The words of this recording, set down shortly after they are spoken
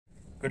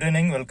Good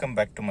evening, welcome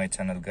back to my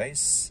channel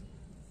guys.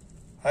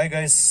 Hi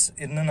guys,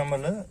 ഇന്ന്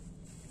നമ്മൾ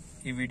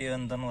ഈ video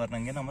എന്താന്ന്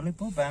പറഞ്ഞെങ്കിൽ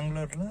നമ്മളിപ്പോൾ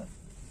ബാംഗ്ലൂരിൽ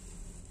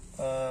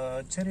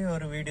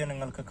ചെറിയൊരു വീഡിയോ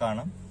നിങ്ങൾക്ക്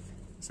കാണാം.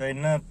 സോ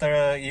ഇന്നത്തെ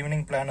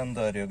ഈവനിങ് പ്ലാൻ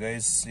എന്താ അറിയോ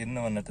ഗൈസ്?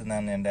 ഇന്ന് വന്നിട്ട്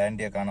ഞാൻ എൻ്റെ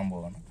ആൻറ്റിയെ കാണാൻ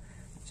പോവാണ്.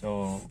 സോ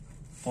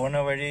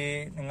പോണ വഴി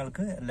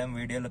നിങ്ങൾക്ക് എല്ലാം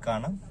വീഡിയോയിൽ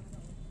കാണാം.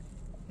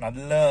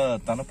 നല്ല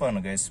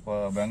തണുപ്പാണ് ഗൈസ്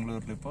ഇപ്പോൾ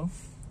ബാംഗ്ലൂരിൽ ഇപ്പോൾ.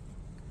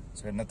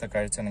 സോ ഇന്നത്തെ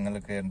കാഴ്ച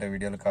നിങ്ങൾക്ക് എൻ്റെ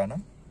വീഡിയോയിൽ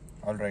കാണാം.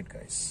 All right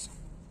guys.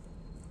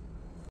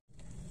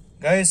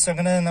 ഗൈസ്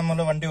അങ്ങനെ നമ്മൾ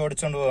വണ്ടി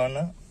ഓടിച്ചോണ്ട്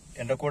പോവാണ്.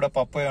 എൻ്റെ കൂടെ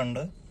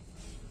പപ്പയുണ്ട്.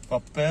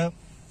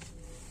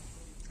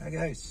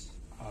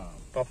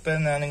 പപ്പ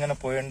ഞാനിങ്ങനെ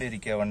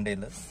പോയോണ്ടിരിക്കുക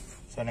വണ്ടിയിൽ.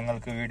 സോ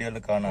നിങ്ങൾക്ക് വീഡിയോയിൽ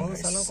കാണാം.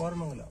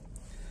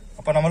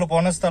 അപ്പൊ നമ്മൾ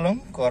പോണ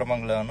സ്ഥലം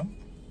കോരമംഗലാണ്.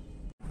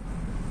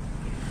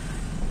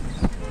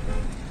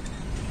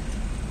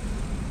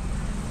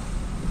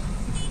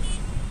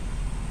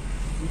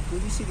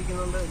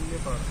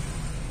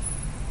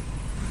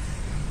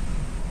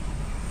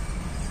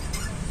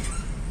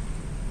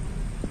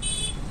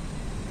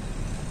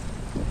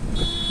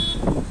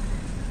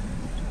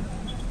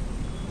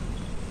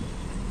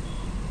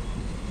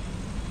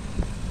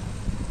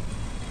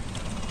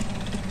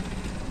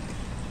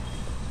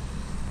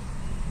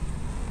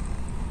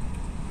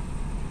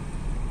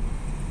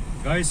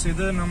 ഗൈസ്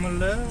ഇത്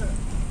നമ്മളുടെ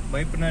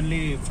ബൈപ്പനല്ലി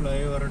ഫ്ലൈ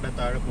ഓവറുടെ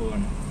താഴെ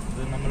പോവാണ്.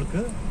 ഇത്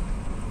നമ്മൾക്ക്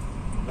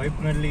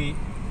ബൈപ്പനല്ലി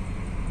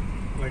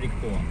വഴിക്ക്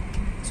പോവാം.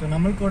 സോ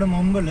നമ്മൾക്കിവിടെ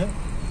മുമ്പിൽ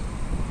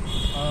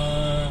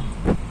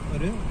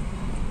ഒരു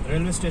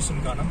റെയിൽവേ സ്റ്റേഷൻ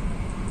കാണാം.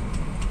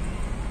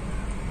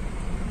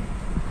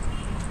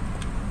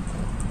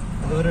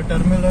 ഇതൊരു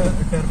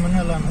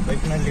ടെർമിനലാണ്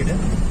ബൈപ്പനല്ലിയുടെ.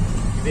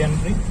 ഇത്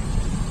എൻട്രി.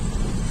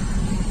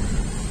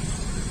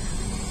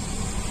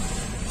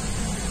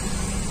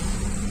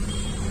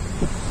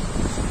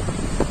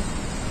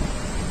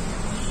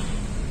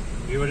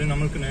 ഈ വഴി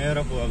നമ്മൾക്ക്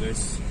നേരെ പോവാം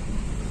ഗൈസ്.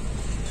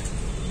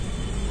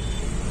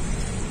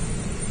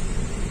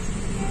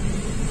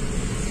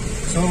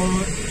 സോ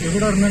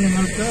ഇവിടെ നിന്ന്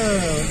നിങ്ങൾക്ക്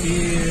ഈ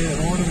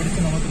റോഡ്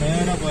പിടിച്ച് നമുക്ക്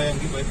നേരെ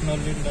പോയെങ്കിൽ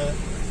ബൈപ്പനല്ലിയുടെ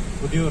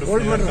പുതിയൊരു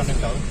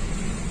കണക്ട് ആവും.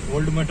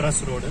 Old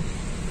Madras road.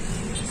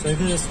 സോ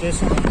ഇത്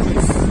സ്റ്റേഷനാണ്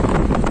ഗൈസ്.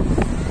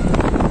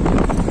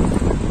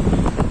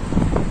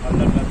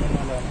 നല്ല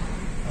ടെർമിനലാണ്.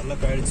 നല്ല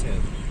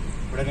കാഴ്ചയാണ്.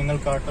 ഇവിടെ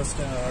നിങ്ങൾക്ക് ഓട്ടോ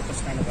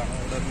സ്റ്റാൻഡ് കാണാം.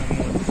 ഇവിടെ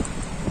നിങ്ങൾ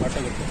ഓട്ടോ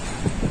കിട്ടും.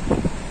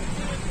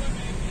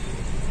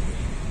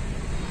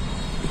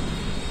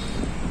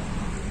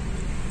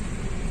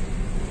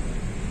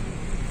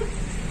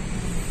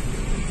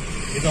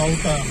 ഇത്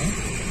ഔട്ടാണ്.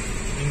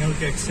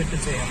 നിങ്ങൾക്ക് എക്സിറ്റ്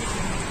ചെയ്യാൻ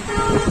പറ്റും.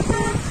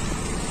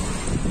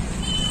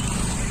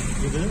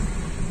 ഇത്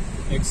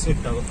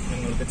എക്സിറ്റ് ആവും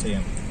നിങ്ങൾക്ക്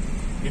ചെയ്യാൻ പറ്റും.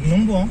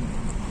 ഇന്നും പോവാം,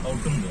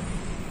 ഔട്ടും പോവാം.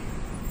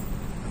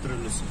 അത്രേ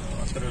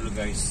ഉള്ളൂ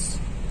ഗൈസ്.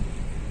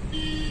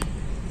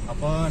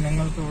 അപ്പൊ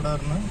നിങ്ങൾക്ക് ഇവിടെ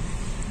നിന്ന്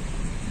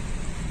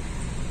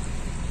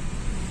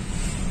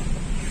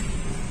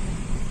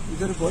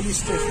ഇതൊരു പോലീസ്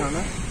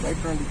സ്റ്റേഷനാണ്.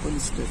 ബൈപ്പനല്ലി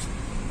പോലീസ് സ്റ്റേഷൻ.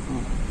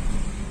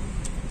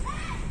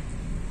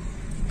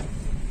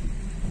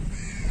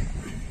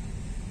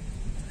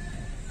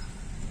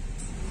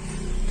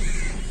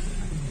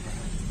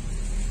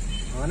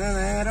 അങ്ങനെ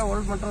നേരെ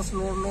ഓൾഡ് മദ്രാസ്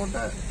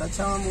റോഡിലോട്ട് ടച്ച്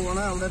ആവാൻ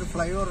പോവാണ്. അവിടെ ഒരു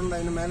ഫ്ലൈ ഓവർ ഉണ്ട്.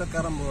 അതിന് മേലെ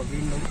കയറാൻ പോവാ.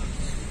 വീണ്ടും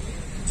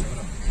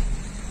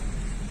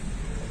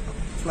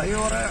ഫ്ലൈ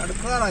ഓവർ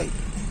അടുക്കാറായി.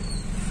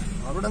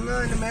 അവിടെ നിന്ന്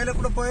അതിന് മേലെ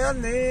കൂടെ പോയാൽ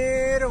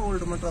നേരെ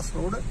ഓൾഡ് മദ്രാസ്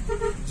റോഡ്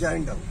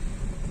ജോയിന്റ് ആവും.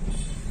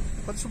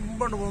 കുറച്ച്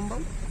മുമ്പോട്ട്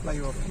പോകുമ്പം ഫ്ലൈ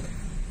ഓവർ ഉണ്ട്.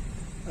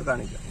 അത്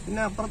കാണിക്കാം.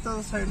 പിന്നെ അപ്പുറത്തെ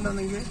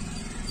സൈഡിലാണെങ്കിൽ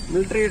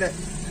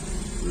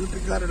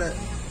മിലിറ്ററിക്കാരുടെ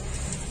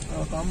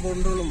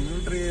കോമ്പൗണ്ടുകളും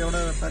മിലിറ്ററി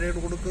അവിടെ പരേഡ്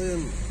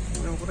കൊടുക്കുകയും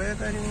അങ്ങനെ കുറേ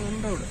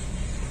കാര്യങ്ങളുണ്ട് അവിടെ.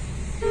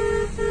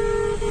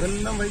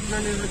 ഇതെല്ലാം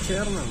ബൈപ്പനല്ലിയോട്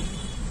ചേർന്നാണ്.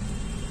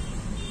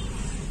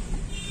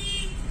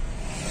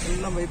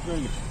 എല്ലാം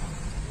ബൈപ്പനല്ലി.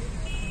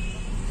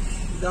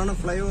 ഇതാണ്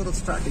ഫ്ലൈ ഓവർ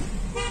സ്റ്റാർട്ടിങ്.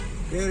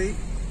 കയറി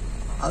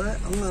അത്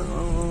അങ്ങ്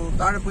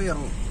താഴെ പോയി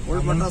ഇറങ്ങും.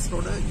 ഓൾഡ് മദ്രാസ്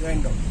റോഡ്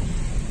ജോയിന്റ് ആവും.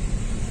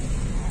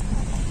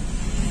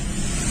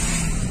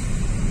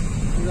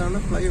 ഇതാണ്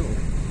ഫ്ലൈ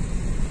ഓവർ.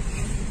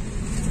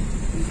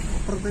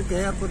 അപ്പുറത്ത്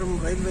കെആർപുരം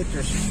റെയിൽവേ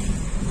സ്റ്റേഷൻ.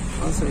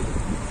 ആ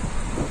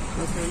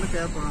സൈഡിൽ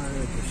കെആർപുരം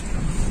റെയിൽവേ സ്റ്റേഷൻ.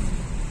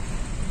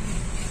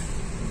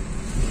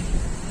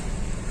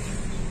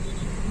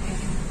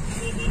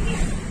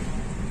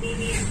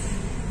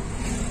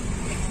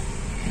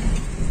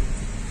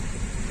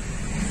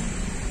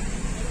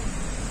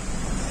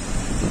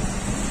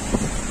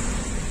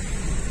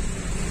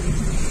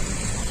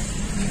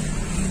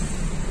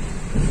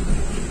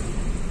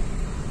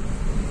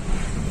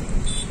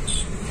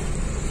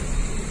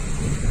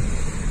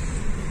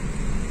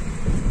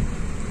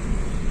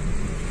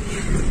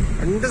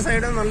 രണ്ട്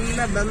സൈഡും നല്ല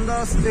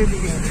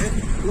ബന്ധാവസ്ഥയിലിരിക്കുകയാണ്.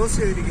 ക്ലോസ്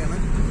ചെയ്തിരിക്കുകയാണ്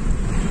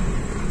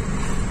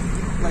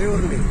ഫ്ലൈ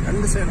ഓവറിന്റെ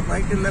രണ്ട് സൈഡും.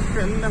 റൈറ്റ് ലെഫ്റ്റ്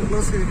എല്ലാം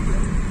ക്ലോസ്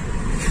ചെയ്തിരിക്കുകയാണ്.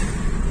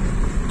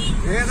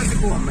 വേഗത്തിൽ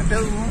പോവാം.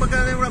 മറ്റേത് മുമ്പൊക്കെ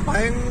ഇവിടെ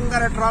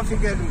ഭയങ്കര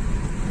ട്രാഫിക് ആയിരുന്നു.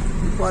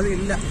 ഇപ്പോൾ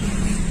അതില്ല.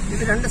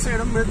 ഇത് രണ്ട്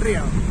സൈഡും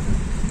മിലിറ്ററിയാണ്.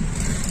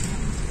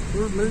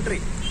 Full military.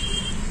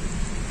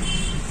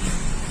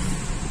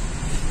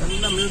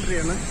 എല്ലാം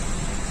മിലിറ്ററിയാണ്.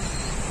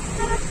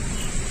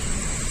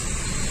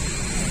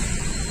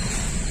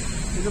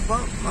 ഇതിപ്പോ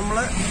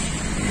നമ്മള്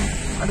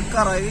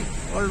അടുക്കാറായി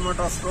ഓൾഡ്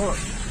മദ്രാസ്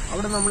റോഡ്.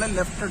 അവിടെ നമ്മള്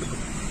ലെഫ്റ്റ്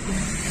എടുക്കും.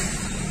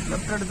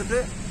 ലെഫ്റ്റ് എടുത്തിട്ട്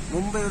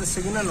മുമ്പേ ഒരു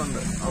സിഗ്നൽ ഉണ്ട്,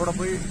 അവിടെ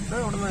പോയിട്ട്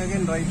അവിടെ നിന്ന്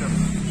അഗൈൻ റൈറ്റ്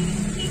എടുക്കും.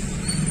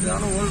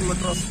 ഇതാണ് ഓൾഡ്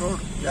മദ്രാസ്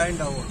റോഡ്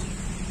ജോയിന്റ് ആവുന്നത്.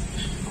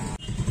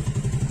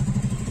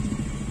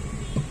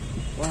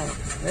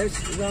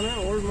 ഇതാണ്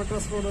ഓൾഡ്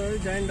മദ്രാസ് റോഡ്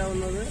ജോയിന്റ്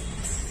ആവുന്നത്.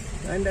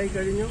 ജോയിന്റ് ആയി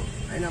കഴിഞ്ഞു.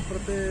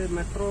 അതിനപ്പുറത്ത്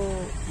മെട്രോ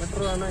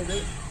ആണ് ഇത്.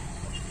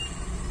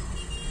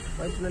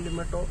 പൈപ്പിനല്ലി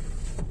മെട്രോ,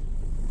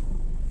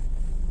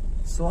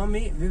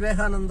 സ്വാമി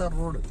വിവേകാനന്ദ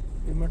റോഡ്.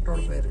 ഈ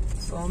മെട്രോയുടെ പേര്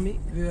സ്വാമി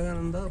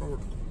വിവേകാനന്ദ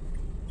റോഡ്.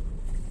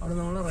 അവിടെ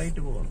നമ്മൾ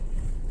റൈറ്റ് പോകണം.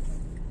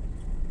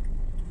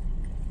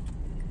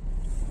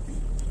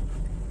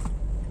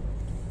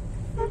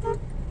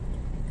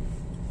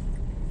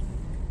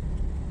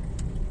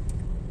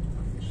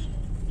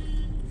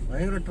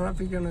 ഭയങ്കര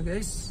ട്രാഫിക്കാണ്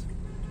ഗൈസ്.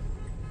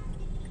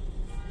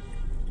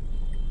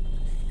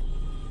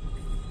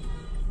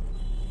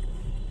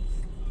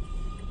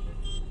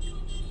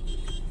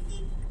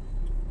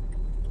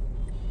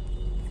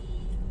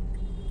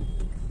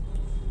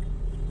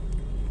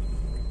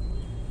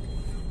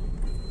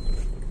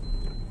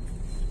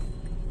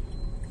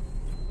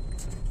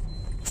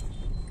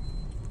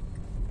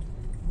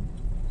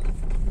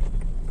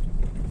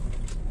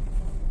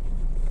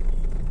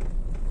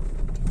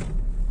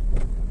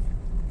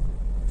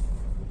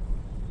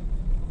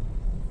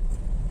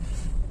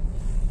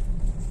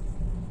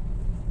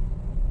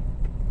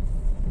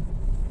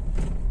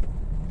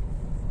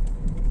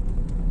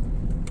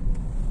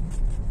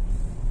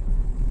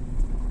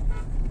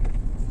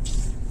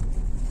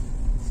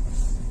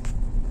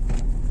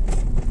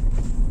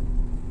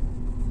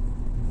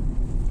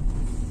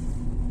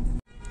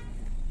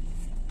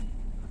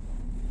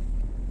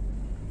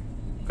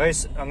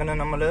 ഗൈസ്, അങ്ങനെ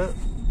നമ്മള്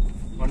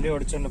വണ്ടി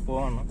ഓടിച്ചോണ്ട്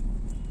പോവാണ്.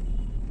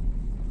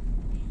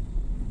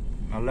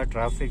 നല്ല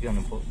ട്രാഫിക് ആണ്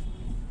ഇപ്പോ.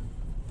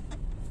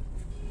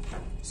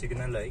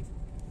 സിഗ്നലായി.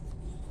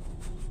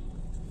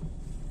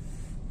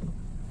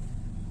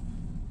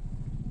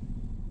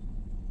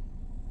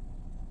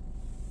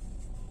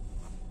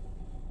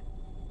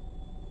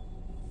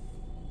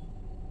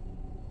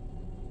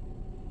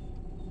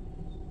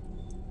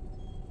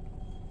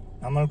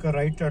 നമ്മൾക്ക്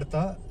റൈറ്റ് എടുത്ത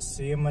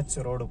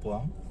CMH റോഡ്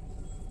പോവാം.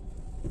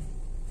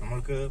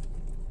 നമ്മൾക്ക്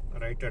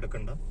റൈറ്റ്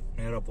എടുക്കണ്ട,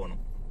 നേരെ പോകണം.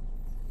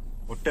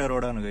 ഒറ്റ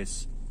റോഡാണ്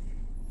ഗൈസ്,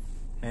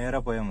 നേരെ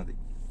പോയാൽ മതി.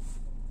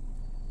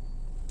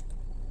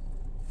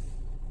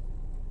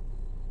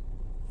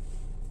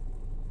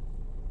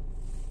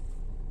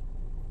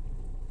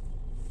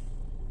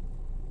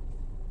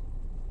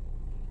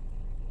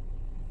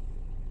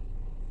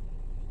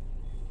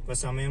 ഇപ്പൊ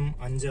സമയം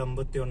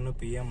 5:51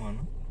 PM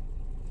ആണ്.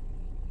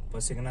 ഇപ്പൊ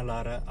സിഗ്നൽ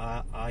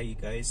ആയി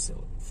ഗൈസ്.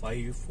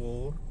 5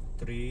 4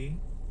 3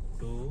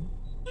 2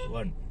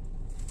 1.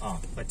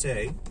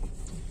 പച്ചയായി.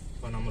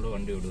 അപ്പൊ നമ്മൾ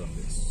വണ്ടി വിടുകയാണ്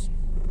ഗൈസ്.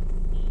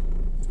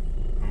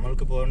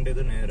 നമ്മൾക്ക്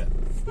പോകേണ്ടത് നേരെ.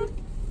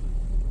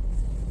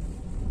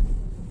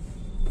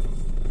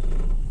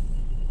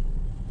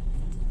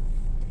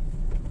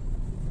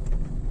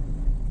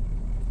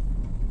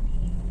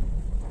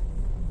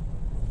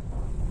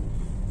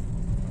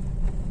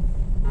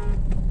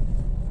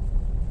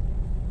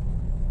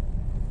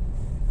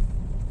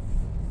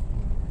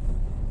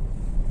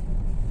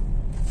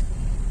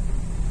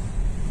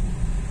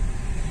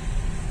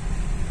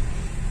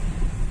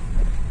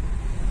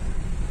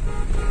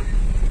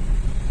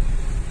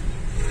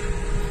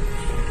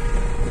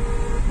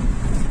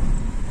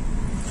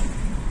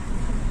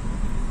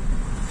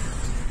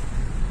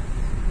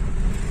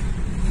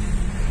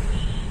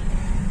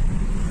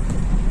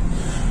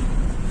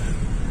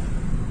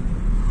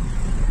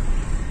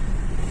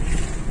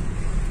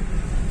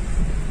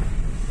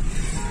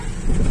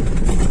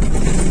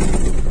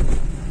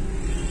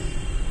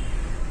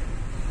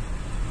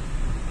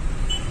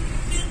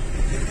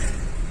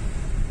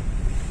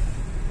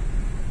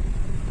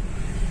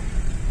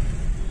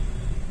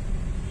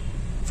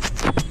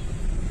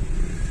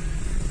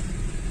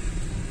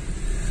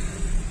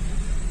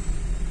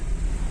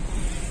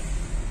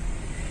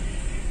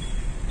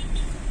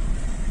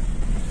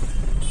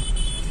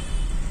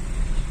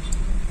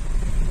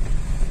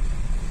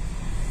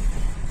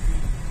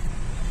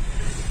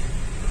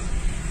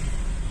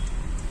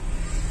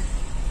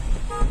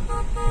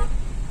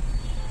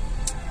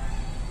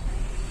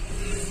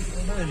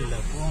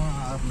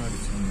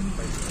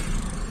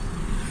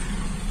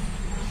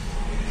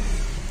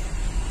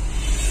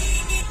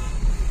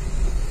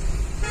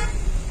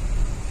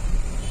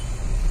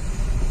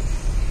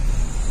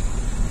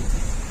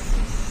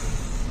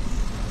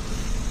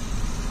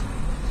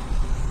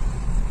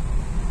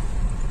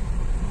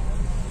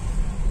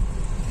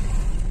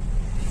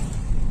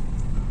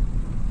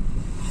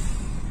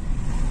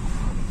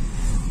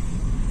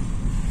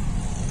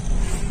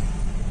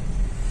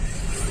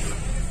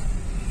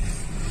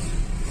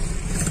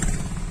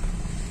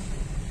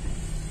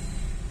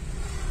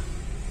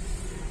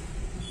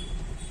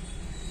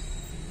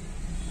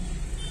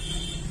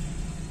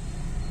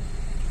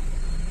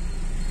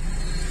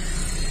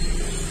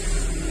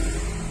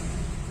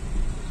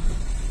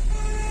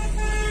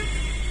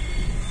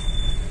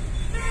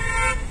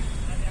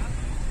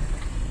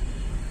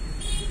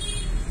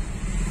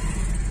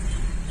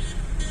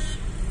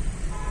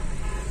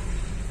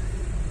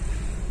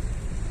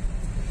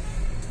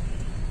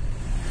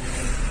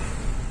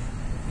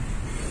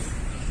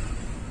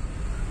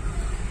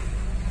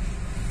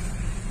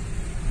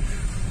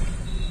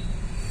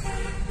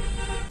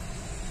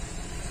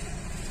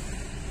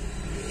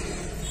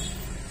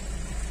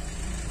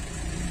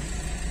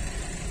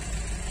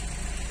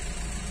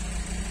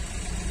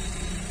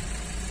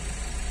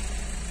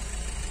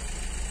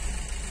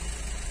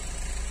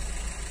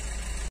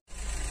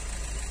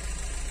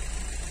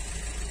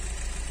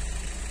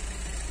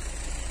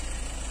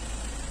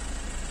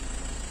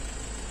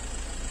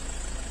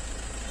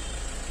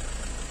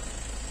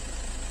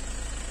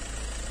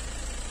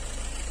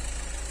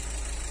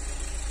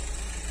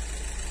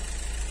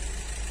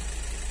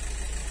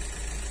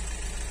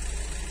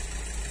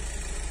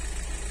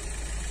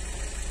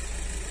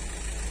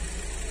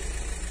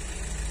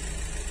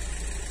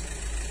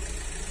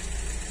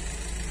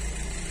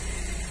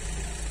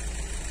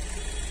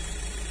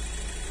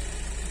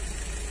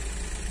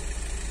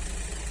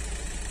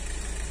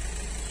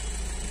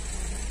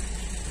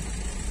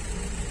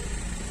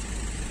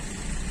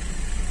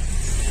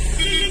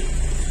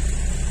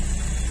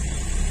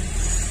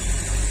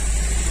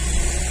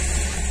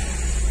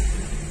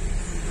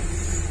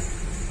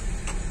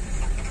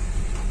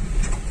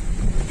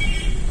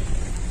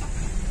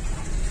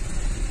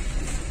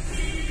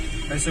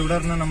 ഗൈസ് ഇവിടെ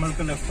നിന്ന്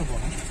നമ്മൾക്ക് ലെഫ്റ്റ്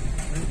പോകണം.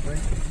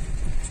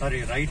 സോറി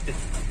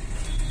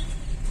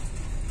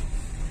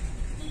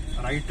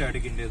റൈറ്റ്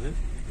അടിക്കേണ്ടത്,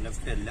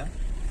 ലെഫ്റ്റ് അല്ല.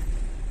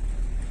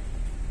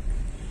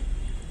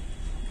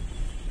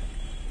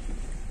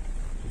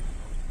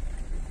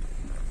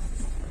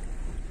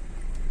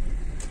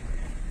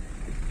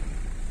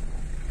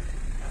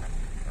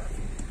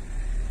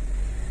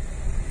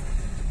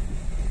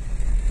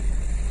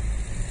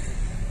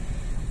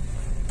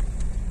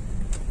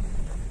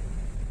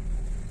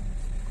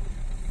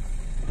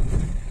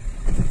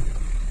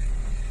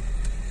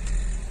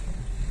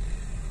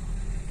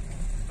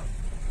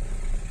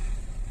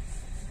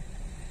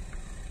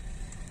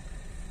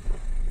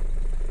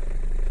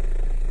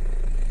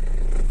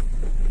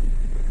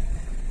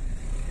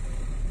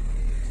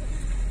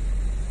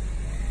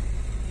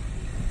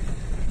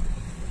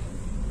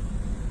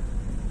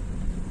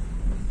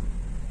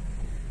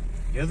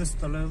 ഏത്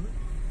സ്ഥലം?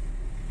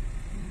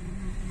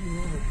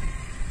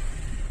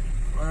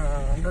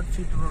 100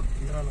 feet road.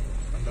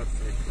 100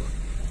 feet road.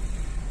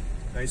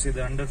 Guys ഇത്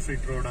 100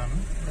 feet റോഡാണ്.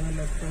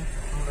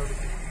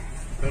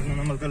 കാരണം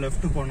നമുക്ക്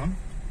ലെഫ്റ്റ് പോകണം.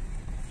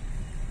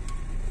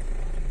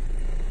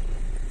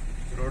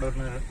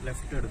 റോഡിന്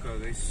ലെഫ്റ്റ് എടുക്കുക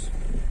ഗൈസ്.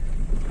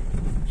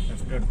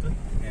 ലെഫ്റ്റ് എടുത്ത്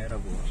നേരെ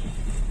പോവാം.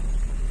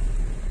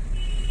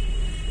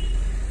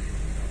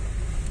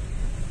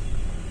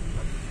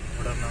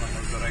 ഇവിടെ നിന്ന്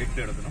നമുക്ക്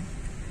റൈറ്റ് എടുക്കണം.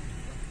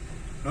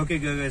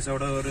 നോക്കിക്കോ ഗൈസ്,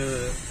 അവിടെ ഒരു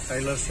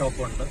ടൈലർ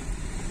ഷോപ്പുണ്ട്,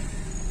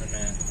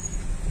 പിന്നെ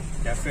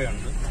കഫേ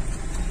ഉണ്ട്.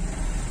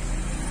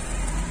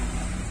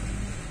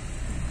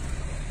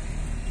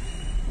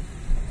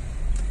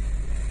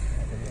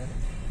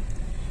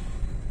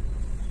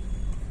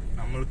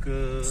 നമ്മൾക്ക്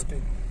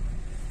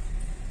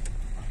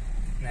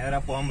നേരെ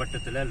പോകാൻ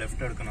പറ്റത്തില്ല,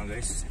 ലെഫ്റ്റ് എടുക്കണം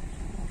ഗൈസ്.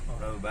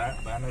 അവിടെ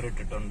ബാനർ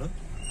ഇട്ടിട്ടുണ്ട്.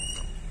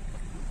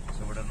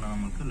 ഇവിടെ നിന്ന്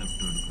നമുക്ക്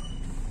ലെഫ്റ്റ് എടുക്കാം.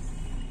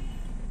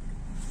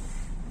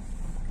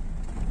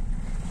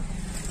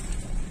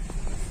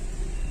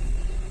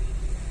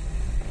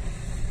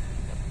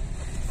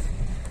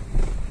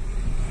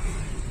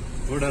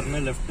 ഇവിടെ നിന്ന്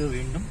ലെഫ്റ്റ്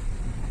വീണ്ടും.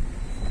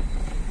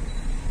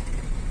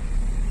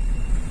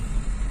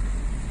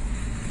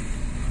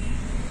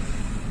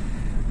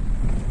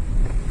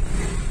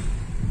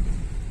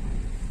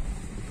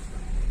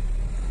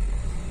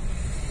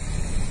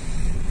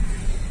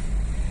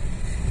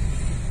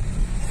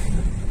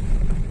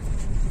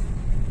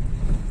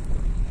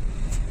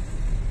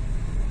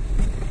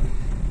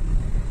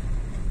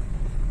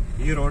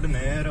 ഈ റോഡ്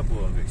നേരെ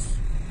പോവാ ഗൈസ്.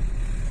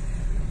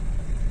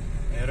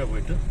 നേരെ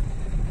പോയിട്ട്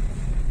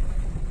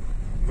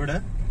ഇവിടെ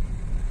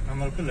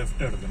നമ്മൾക്ക്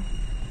ലെഫ്റ്റ് എടുക്കണം.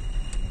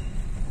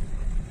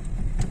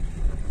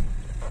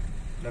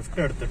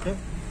 ലെഫ്റ്റ് എടുത്തിട്ട്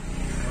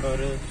ഇവിടെ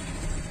ഒരു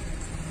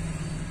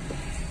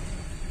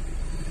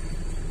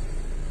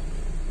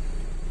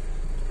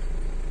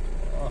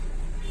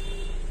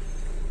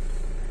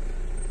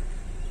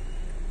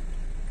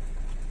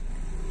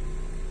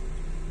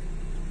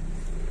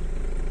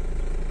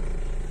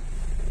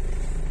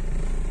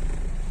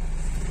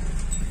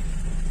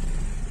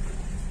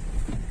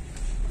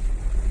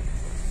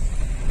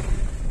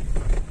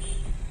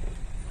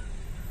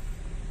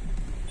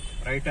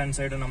റൈറ്റ് ഹാൻഡ്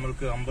സൈഡ്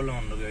നമ്മൾക്ക്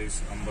അമ്പലമുണ്ട് ഗൈസ്.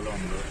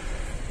 അമ്പലമുണ്ട്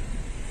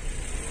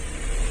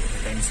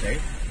റൈറ്റ് ഹാൻഡ്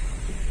സൈഡ്.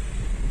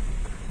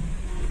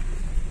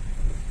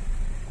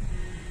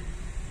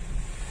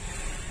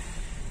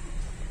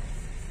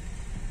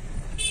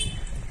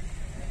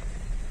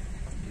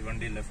 ഈ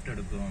വണ്ടി ലെഫ്റ്റ്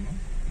എടുക്കുകയാണ്.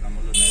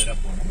 നമ്മൾ നേരെ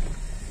പോകണം.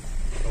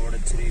 റോഡ്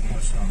ഇച്ചിരി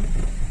മോശമാണ്.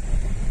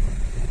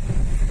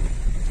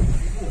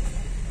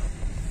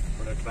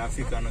 ഇവിടെ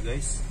ട്രാഫിക് ആണ്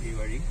ഗൈസ്. ഈ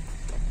വഴി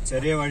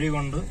ചെറിയ വഴി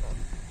കൊണ്ട്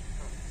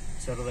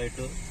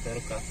ചെറുതായിട്ട്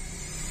തിരക്കാം.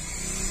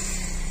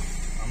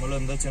 നമ്മൾ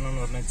എന്താ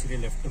ചെയ്യണമെന്ന് പറഞ്ഞാൽ ഇച്ചിരി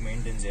ലെഫ്റ്റ്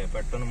മെയിൻറ്റെയിൻ ചെയ്യാം.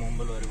 പെട്ടെന്ന്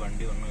മുമ്പിൽ ഒരു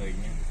വണ്ടി വന്നു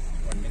കഴിഞ്ഞാൽ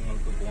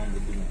വണ്ടികൾക്ക് പോകാൻ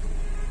ബുദ്ധിമുട്ട്.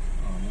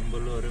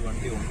 മുമ്പിൽ ഒരു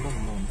വണ്ടി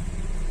ഉണ്ടെന്ന് തോന്നുന്നു.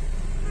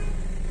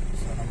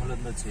 സോ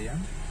നമ്മളെന്താ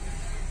ചെയ്യാം,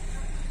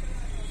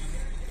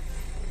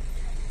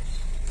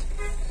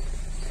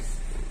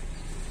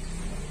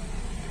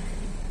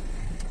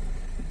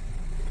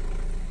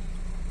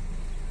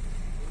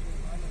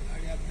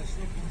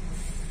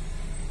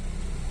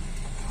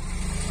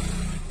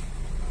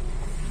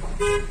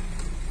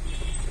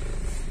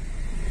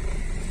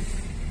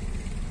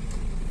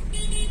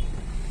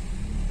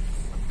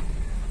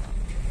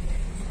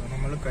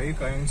 നമ്മൾ കൈ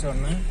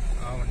കാണിച്ചൊന്ന്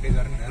ആ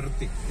വണ്ടിക്കാരൻ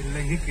നിർത്തി,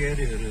 ഇല്ലെങ്കിൽ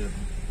കയറി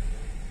കയറുകയായിരുന്നു.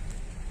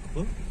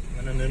 അപ്പോൾ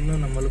അങ്ങനെ നിന്ന്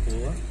നമ്മൾ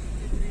പോവാ.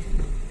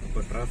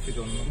 അപ്പോൾ ട്രാഫിക്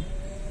ഒന്നും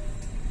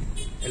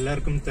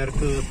എല്ലാവർക്കും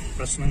തിരക്ക്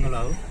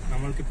പ്രശ്നങ്ങളാവും.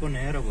 നമ്മൾക്കിപ്പോൾ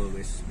നേരെ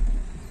പോവുക.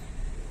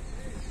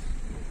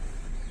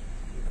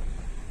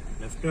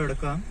 ലെഫ്റ്റ്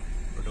എടുക്കാം,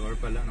 ബട്ട്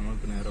കുഴപ്പമില്ല,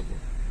 നമ്മൾക്ക് നേരെ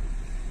പോവാം.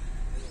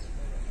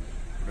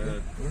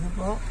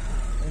 ഇതിപ്പോ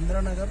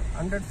ഇന്ദ്രനഗർ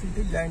 100 feet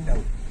ജോയിന്റ്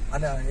ആവും.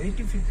 അല്ല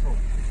 80 feet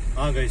റോഡ്.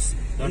 ആ ഗൈസ്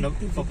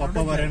ഇപ്പൊ പപ്പ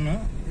പറയുന്നു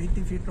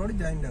 80 feet റോഡ്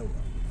ജോയിന്റ് ആവുക.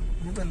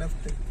 ഇനിയിപ്പോ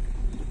ലെഫ്റ്റ്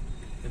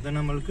ഇത്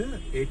നമ്മൾക്ക്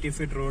 80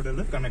 feet റോഡിൽ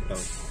കണക്ട്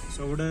ആവും. സോ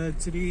ഇവിടെ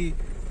ഇച്ചിരി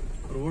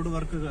റോഡ്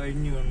വർക്ക്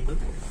കഴിഞ്ഞുകൊണ്ട്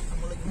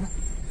നമ്മളിങ്ങനെ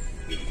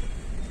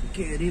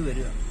കയറി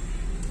വരിക.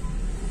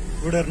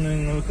 ഇവിടെ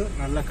നിങ്ങൾക്ക്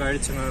നല്ല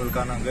കാഴ്ചകൾ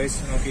കാണാം ഗൈസ്.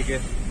 നോക്കിക്കേ,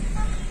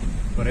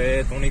 കുറെ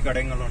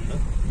തുണിക്കടങ്ങളുണ്ട്.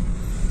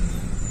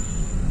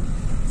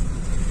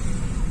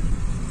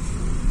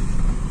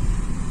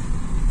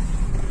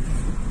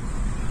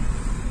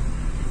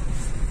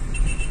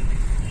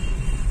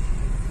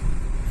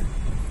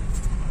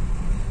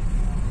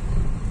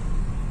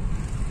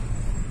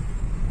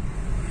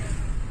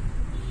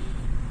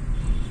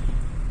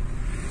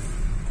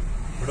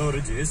 ഇവിടെ ഒരു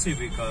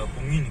JCB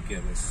പൊങ്ങി നിൽക്കുക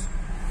ഗൈസ്.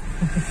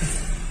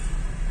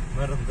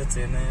 വേറെ എന്താ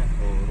ചെയ്യുന്ന?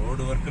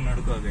 റോഡ് വർക്ക്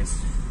നടക്കുക ഗൈസ്.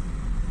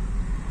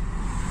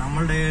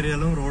 നമ്മളുടെ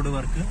ഏരിയയിലും റോഡ്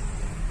വർക്ക്,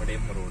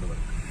 ഇവിടെയും റോഡ്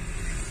വർക്ക്.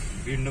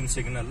 വീണ്ടും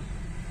സിഗ്നൽ.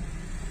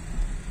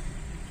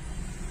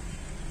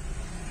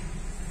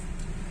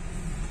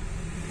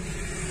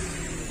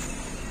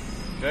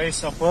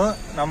 ഗൈസ്, അപ്പോൾ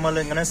നമ്മൾ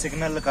ഇങ്ങനെ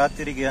സിഗ്നലിൽ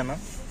കാത്തിരിക്കുകയാണ്.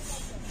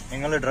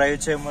 നിങ്ങൾ ഡ്രൈവ്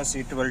ചെയ്യുമ്പോൾ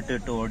സീറ്റ് ബെൽറ്റ്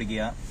ഇട്ട്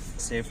ഓടിക്കുക.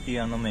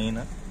 സേഫ്റ്റിയാണ് മെയിൻ.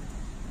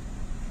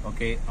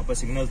 ഓക്കെ, അപ്പോൾ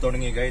സിഗ്നൽ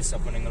തുടങ്ങി ഗൈസ്.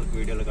 അപ്പോൾ നിങ്ങൾക്ക്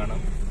വീഡിയോയിൽ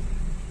കാണാം.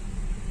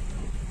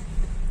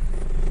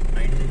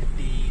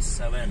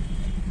 97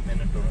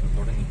 മിനിറ്റ്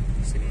തുടങ്ങി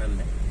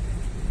സിഗ്നലിന്.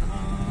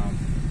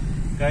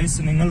 ഗൈസ്,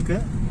 നിങ്ങൾക്ക്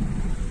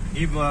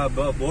ഈ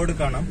ബോർഡ്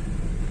കാണാം.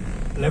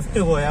 ലെഫ്റ്റ്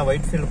പോയാൽ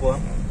വൈറ്റ് ഫീൽഡ്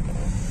പോവാം.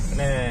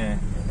 പിന്നെ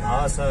ആ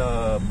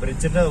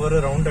ബ്രിഡ്ജിന്റെ ഒരു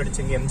റൗണ്ട്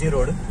അടിച്ചെങ്കിൽ MG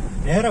റോഡ്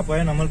നേരെ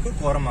പോയാൽ നമ്മൾക്ക്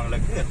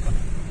കോരമംഗലക്ക് എത്താം.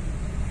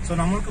 സോ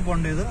നമ്മൾക്ക്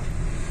പോകേണ്ടത്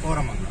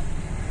കോരമംഗലം.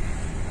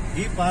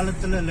 ഈ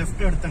പാലത്തിൽ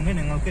ലെഫ്റ്റ് എടുത്തെങ്കിൽ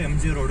നിങ്ങൾക്ക്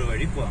MG റോഡ്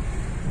വഴി പോവാം.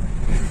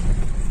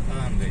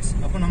 അതാണ് ഗൈസ്.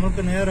 അപ്പൊ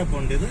നമ്മൾക്ക് നേരെ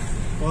പോകേണ്ടത്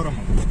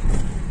കോരമംഗലം.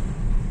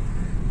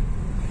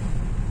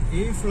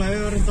 ഈ ഫ്ലൈ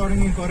ഓവർ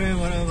തുടങ്ങി കുറെ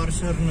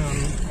വർഷത്തിന്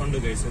ഉണ്ട്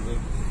ഗൈസ്. ഇത്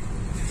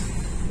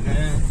പിന്നെ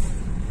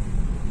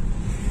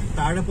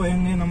താഴെ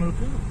പോയെങ്കിൽ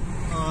നമ്മൾക്ക്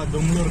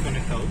ദുംലൂർ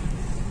കണക്ട് ആവും.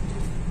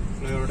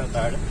 ഫ്ലൈ ഓവറുടെ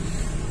താഴെ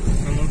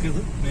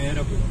നമ്മൾക്കിത്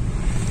നേരെ പോവാം.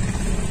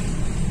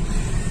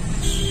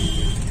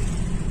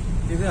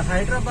 ഇത്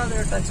ഹൈദരാബാദ്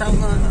ടച്ച്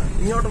ആവുന്ന,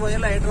 ഇങ്ങോട്ട്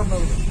പോയാൽ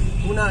ഹൈദരാബാദ്,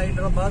 പൂന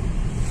ഹൈദരാബാദ്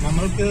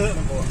നമ്മൾക്ക്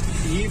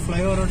ഈ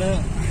ഫ്ലൈ ഓവറുടെ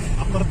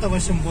അപ്പുറത്തെ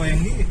വശം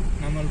പോയെങ്കിൽ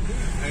നമ്മൾക്ക്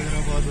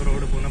ഹൈദരാബാദ്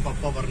റോഡ് പൂന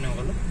പപ്പ പറഞ്ഞ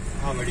പോലെ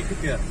ആ വഴിക്ക്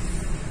കയറാം.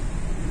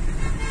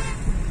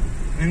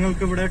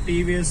 നിങ്ങൾക്കിവിടെ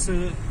TVS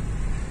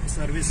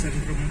സർവീസ്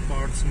സെന്ററും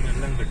പാർട്സും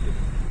എല്ലാം കിട്ടും.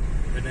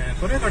 പിന്നെ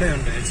കുറെ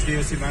കടയുണ്ട്.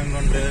 HDFC ബാങ്ക്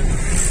ഉണ്ട്,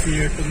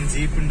 ഫിയറ്റും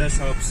ജീപ്പിന്റെ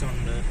ഷോപ്സ്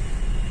ഉണ്ട്.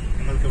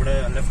 നിങ്ങൾക്കിവിടെ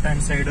ലെഫ്റ്റ്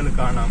ഹാൻഡ് സൈഡിൽ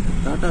കാണാം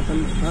ടാറ്റ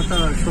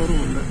ഷോറൂം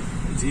ഉണ്ട്.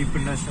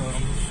 ജീപ്പിന്റെ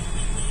ഷോറൂം,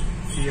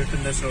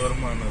 ഫിയറ്റിന്റെ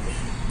ഷോറൂം ആണത്.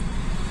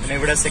 പിന്നെ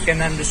ഇവിടെ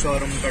സെക്കൻഡ് ഹാൻഡ്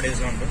ഷോറൂം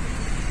കടീസും ഉണ്ട്.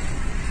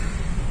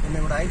 പിന്നെ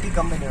ഇവിടെ IT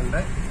കമ്പനി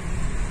ഉണ്ട്,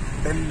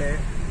 ഡെല്ല്.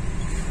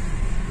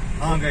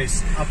 ഗൈസ്,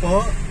 അപ്പോ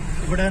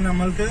ഇവിടെ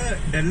നമ്മൾക്ക്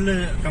ഡെല്ല്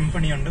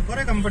കമ്പനി ഉണ്ട്.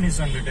 കുറെ കമ്പനീസ്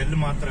ഉണ്ട്. ഡെല്ല്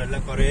മാത്രമല്ല,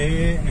 കുറെ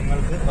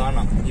നിങ്ങൾക്ക്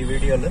കാണാം ഈ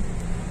വീഡിയോയില്.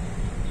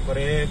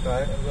 കുറെ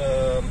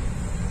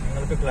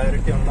നിങ്ങൾക്ക്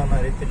ക്ലാരിറ്റി ഉണ്ടോന്ന്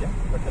അറിയത്തില്ല,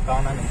 ബട്ട്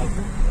കാണാൻ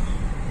നിങ്ങൾക്ക്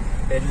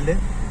ഡെല്ല്,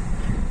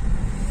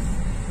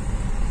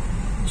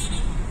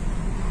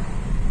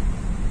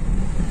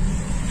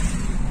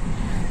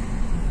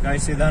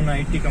 ഗൈസ്. ഇതാണ്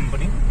IT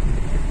കമ്പനി.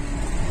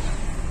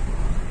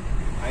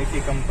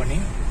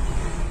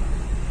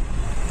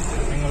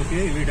 നിങ്ങൾക്ക്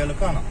ഈ വീഡിയോയിൽ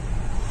കാണാം.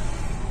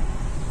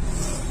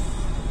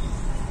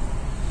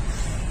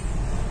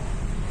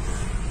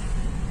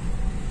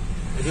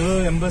 ഇത്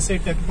എംബസി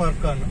ടെക്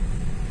പാർക്കാണ്.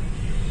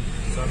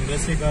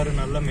 എംബസിക്കാർ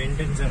നല്ല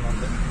മെയിൻറ്റെയിൻ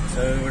ചെയ്യുന്നുണ്ട്.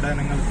 ഇവിടെ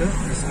നിങ്ങൾക്ക്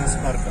ബിസിനസ്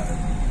പാർക്കാണ്.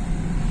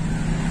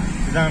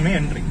 ഇതാണ്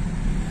എൻട്രി.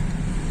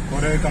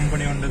 കുറെ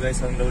കമ്പനി ഉണ്ട്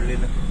ഗൈസ് അതിന്റെ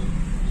ഉള്ളിൽ.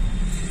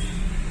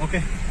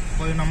 ഓക്കെ,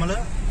 അപ്പോൾ നമ്മള്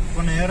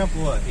ഇപ്പൊ നേരെ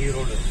പോവാ ഈ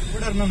റോഡ്.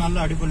 ഇവിടെ ഇരുന്ന് നല്ല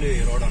അടിപൊളി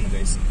റോഡാണ്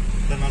ഗൈസ്.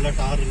 ഇവിടെ നല്ല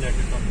ടാറില്ല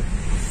ഇട്ടിട്ടുണ്ട്.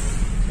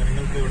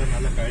 നിങ്ങൾക്ക് ഇവിടെ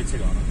നല്ല കാഴ്ച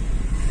കാണാം.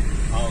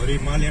 ഒരു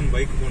ഹിമാലയൻ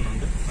ബൈക്ക്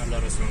പോകുന്നുണ്ട്. നല്ല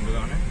രസമുണ്ട്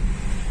കാണാൻ.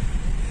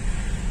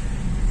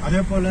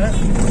 അതേപോലെ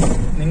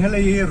നിങ്ങൾ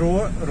ഈ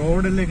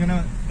റോഡിൽ ഇങ്ങനെ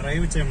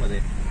ഡ്രൈവ് ചെയ്യുമ്പോൾ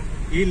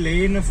ഈ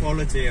ലൈന്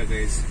ഫോളോ ചെയ്യുക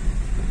ഗൈസ്.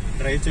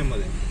 ഡ്രൈവ്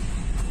ചെയ്യുമ്പോൾ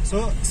സോ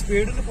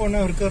സ്പീഡിൽ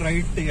പോകുന്നവർക്ക്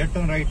റൈറ്റ്,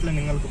 ഏറ്റവും റൈറ്റിൽ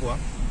നിങ്ങൾക്ക്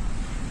പോവാം.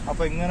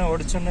 അപ്പൊ ഇങ്ങനെ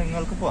ഓടിച്ചുകൊണ്ട്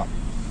നിങ്ങൾക്ക് പോവാം.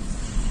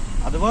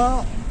 അഥവാ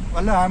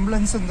വല്ല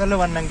ആംബുലൻസ്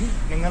എന്തെല്ലാം വന്നെങ്കിൽ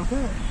നിങ്ങൾക്ക്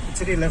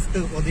ഇച്ചിരി ലെഫ്റ്റ്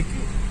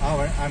ഒതുക്കി ആ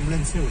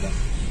ആംബുലൻസ് വിടാം.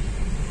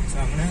 സോ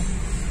അങ്ങനെ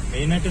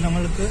മെയിനായിട്ട്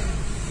നമ്മൾക്ക്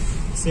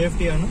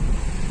സേഫ്റ്റിയാണ്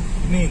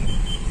മെയിൻ.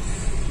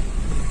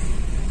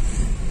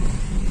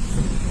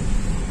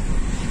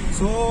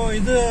 സോ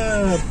ഇത്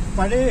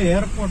പഴയ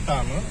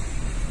എയർപോർട്ടാണ്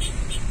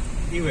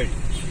ഈ വഴി.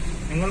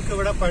 നിങ്ങൾക്ക്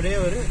ഇവിടെ പഴയ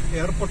ഒരു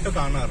എയർപോർട്ട്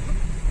കാണാറുണ്ട്.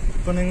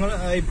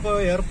 ഇപ്പൊ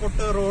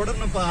എയർപോർട്ട്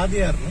റോഡിന് ഇപ്പൊ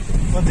ആദ്യമായിരുന്നു.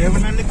 ഇപ്പൊ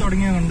ദേവനഹള്ളി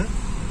തുടങ്ങിയതുകൊണ്ട്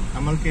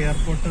നമ്മൾക്ക്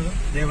എയർപോർട്ട്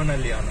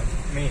ദേവനഹള്ളിയാണ്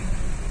മെയിൻ.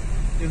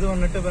 ഇത്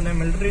വന്നിട്ട് പിന്നെ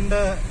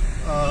മിലിറ്ററിന്റെ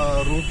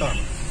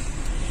റൂട്ടാണ്.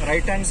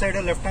 Right hand side,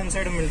 left hand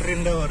side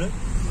മിലിറ്ററിന്റെ ഒരു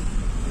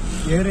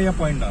ഏരിയ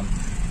പോയിന്റ് ആണ്.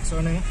 സോ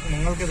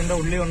നിങ്ങൾക്ക് ഇതിന്റെ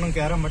ഉള്ളിൽ ഒന്നും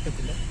കയറാൻ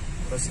പറ്റത്തില്ല.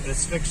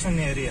 Restriction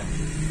area.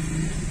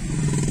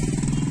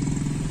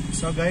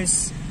 സോ ഗൈസ്,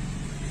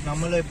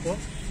 നമ്മളിപ്പോ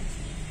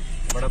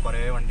ഇവിടെ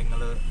കുറെ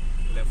വണ്ടികൾ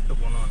ലെഫ്റ്റ്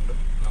പോകുന്നുണ്ട്.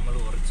 നമ്മൾ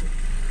കുറച്ച്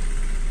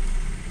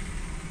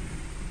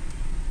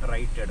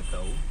റൈറ്റ്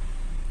എടുക്കാവൂ.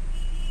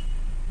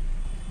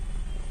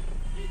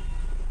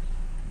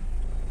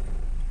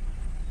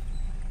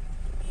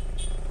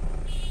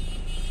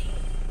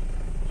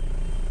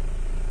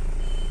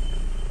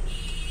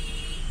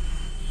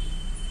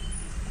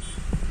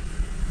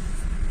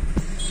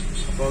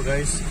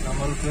 ഗൈസ്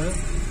നമ്മൾക്ക്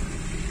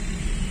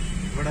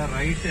ഇവിടെ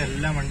റൈറ്റ്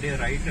എല്ലാ വണ്ടിയും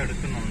റൈറ്റ്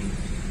എടുക്കുന്നുണ്ട്,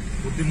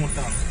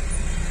 ബുദ്ധിമുട്ടാണ്.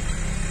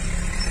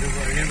 ഒരു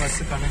വലിയ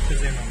ബസ് കണക്ട്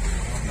ചെയ്യണം.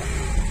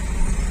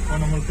 അപ്പോൾ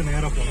നമ്മൾക്ക്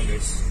നേരെ പോകണം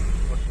ഗൈസ്,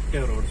 ഒറ്റ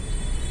റോഡ്.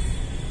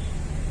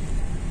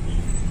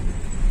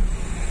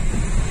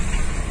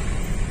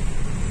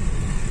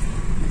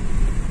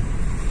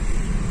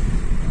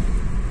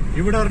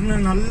 ഇവിടെ പറഞ്ഞ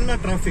നല്ല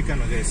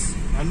ട്രാഫിക്കാണ് ഗൈസ്,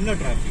 നല്ല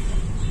ട്രാഫിക്,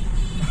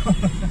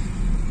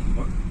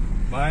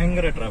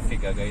 ഭയങ്കര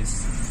ട്രാഫിക്കാ ഗൈസ്.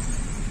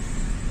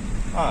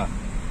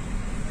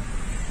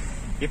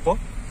 ഇപ്പോ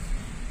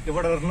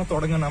ഇവിടെ നിന്ന്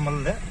തുടങ്ങി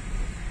നമ്മളുടെ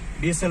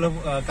ഡീസൽ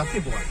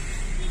കത്തിപ്പോവാൻ.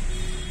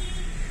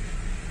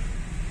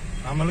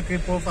 നമ്മൾക്ക്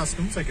ഇപ്പോ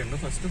ഫസ്റ്റും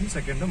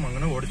സെക്കൻഡും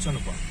അങ്ങനെ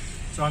ഓടിച്ചോണ്ട് പോവാം.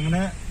 സോ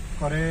അങ്ങനെ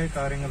കുറെ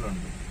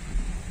കാര്യങ്ങളുണ്ട്,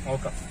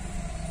 നോക്കാം.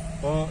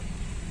 അപ്പോ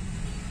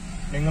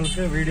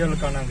നിങ്ങൾക്ക് വീഡിയോയിൽ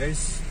കാണാം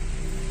ഗൈസ്.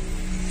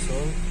 സോ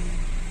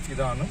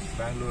ഇതാണ്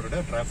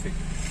ബാംഗ്ലൂരുടെ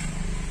ട്രാഫിക്.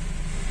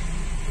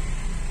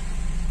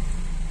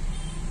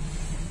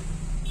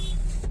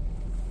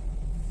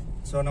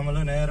 സോ നമ്മൾ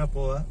നേരെ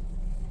പോവാ.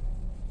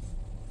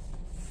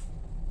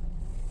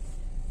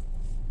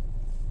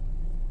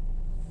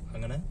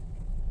 അങ്ങനെ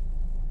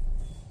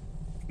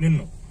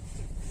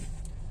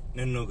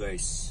നിന്നു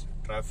ഗൈസ്,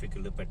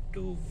 ട്രാഫിക്കിൽ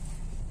പെട്ടു.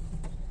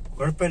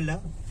 കുഴപ്പമില്ല,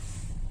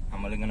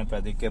 നമ്മളിങ്ങനെ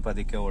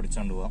പതുക്കെ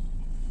ഓടിച്ചോണ്ട് പോവാം.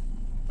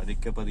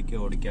 പതുക്കെ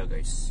ഓടിക്കാം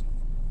ഗൈസ്.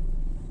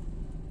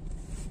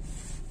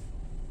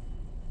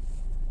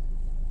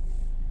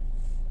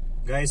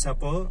 ഗൈസ്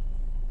അപ്പോ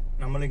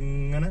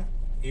നമ്മളിങ്ങനെ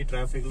ഈ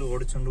ട്രാഫിക്കിൽ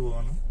ഓടിച്ചോണ്ട്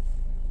പോവാണ്.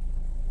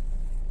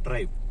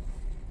 ഡ്രൈവ്.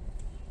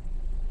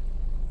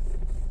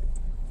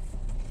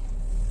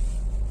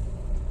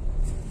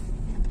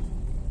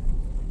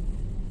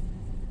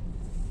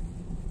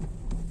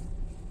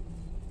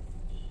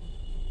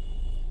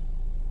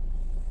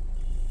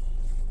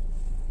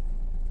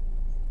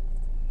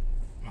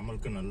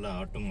 നമ്മൾക്ക് നല്ല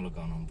ആട്ടങ്ങൾ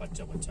കാണാം,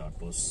 പച്ച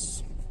ആട്ടോസ്.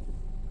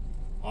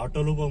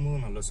 ഓട്ടോയിൽ പോകുമ്പോൾ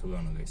നല്ല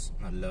സുഖമാണ് ഗൈസ്,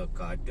 നല്ല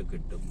കാറ്റ്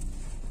കിട്ടും.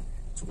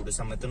 ചൂട്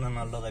സമയത്തിന്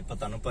നല്ലതാ. ഇപ്പൊ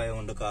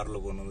തണുപ്പായതുകൊണ്ട് കാറിൽ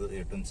പോകുന്നത്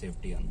ഏറ്റവും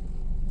സേഫ്റ്റിയാണ്.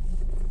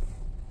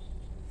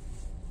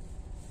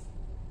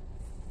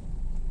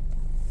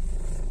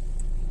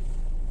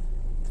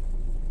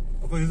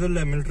 അപ്പൊ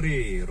ഇതല്ലേ military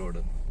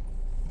road.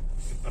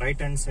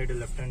 Right hand side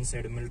left hand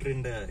side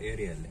മിലിറ്ററിന്റെ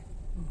area അല്ലേ?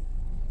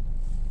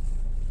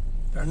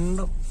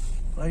 രണ്ടും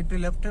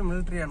റൈറ്റ് ലെഫ്റ്റ്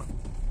മിലിറ്ററിയാണ്.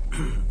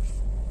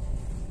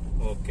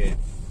 ഓക്കെ,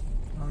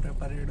 അവരെ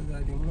പരേഡ്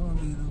കാര്യങ്ങളും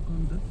അത് ഇതൊക്കെ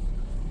ഉണ്ട്.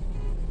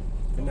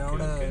 പിന്നെ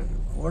അവിടെ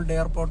ഓൾഡ്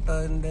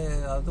എയർപോർട്ടിന്റെ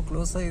അത്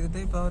ക്ലോസ് ചെയ്തിട്ട്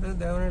ഇപ്പൊ അവര്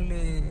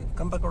ദേവനഹള്ളി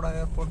കമ്പക്കോട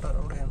എയർപോർട്ട്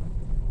അവിടെയാണ്.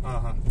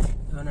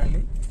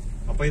 ദേവനഹള്ളി.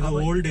 അപ്പൊ ഇത്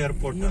ഓൾഡ്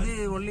എയർപോർട്ട്. ഇത്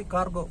ഓൺലി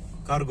കാർഗോ.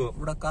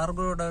 ഇവിടെ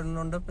കാർഗോ ഇവിടെ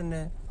ഉണ്ട്.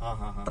 പിന്നെ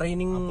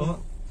ട്രെയിനിങ്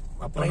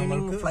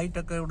ഫ്ലൈറ്റ്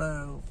ഒക്കെ ഇവിടെ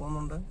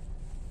പോകുന്നുണ്ട്.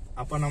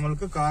 അപ്പൊ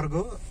നമ്മൾക്ക്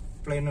കാർഗോ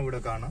പ്ലെയിൻ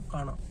ഇവിടെ കാണാം.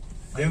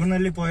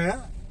 ദേവനഹള്ളി പോയ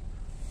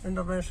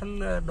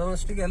ഇന്റർനാഷണൽ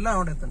ഡൊമസ്റ്റിക് എല്ലാം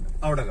അവിടെ എത്തുന്നുണ്ട്.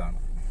 അവിടെ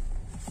കാണാം.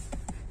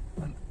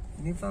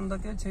 ഇനിയിപ്പോ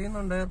എന്തൊക്കെയാ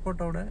ചെയ്യുന്നുണ്ട്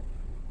എയർപോർട്ട് അവിടെ.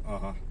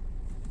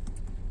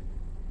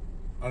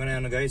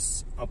 അങ്ങനെയാണ് ഗൈസ്.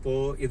 അപ്പോ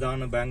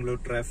ഇതാണ് ബാംഗ്ലൂർ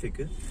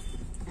ട്രാഫിക്.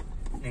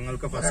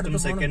 നിങ്ങൾക്ക് ഫസ്റ്റും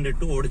സെക്കൻഡ്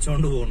ഇട്ട്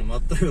ഓടിച്ചോണ്ട് പോകണം,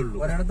 അത്രേ ഉള്ളൂ.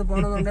 ഒരിടത്ത്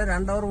പോകണമെന്നുണ്ടെങ്കിൽ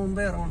 2 hour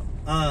മുമ്പേ ഇറങ്ങണം.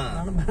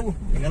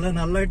 നിങ്ങൾ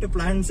നല്ലതായിട്ട്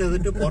പ്ലാൻ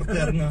ചെയ്തിട്ട് പുറത്ത്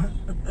ഇറങ്ങുക,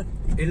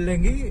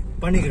 ഇല്ലെങ്കിൽ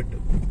പണി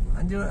കിട്ടും.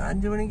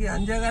 5 മണിക്ക്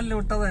 5:15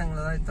 വിട്ടതാ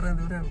ഞങ്ങള്. ഇത്രയും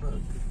ദൂരം വിട്ടത്.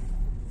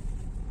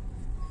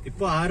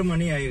 ഇപ്പൊ 6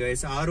 മണിയായി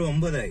ഗൈസ്,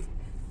 6:09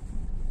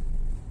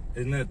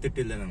 ഇന്ന്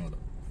എത്തിയിട്ടില്ല ഞങ്ങള്.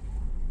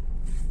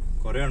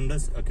 കൊറേ ഉണ്ട്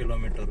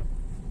കിലോമീറ്റർ.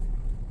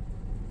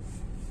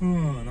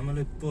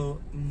 നമ്മളിപ്പോ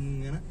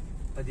ഇങ്ങനെ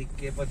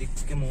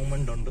പതുക്കെ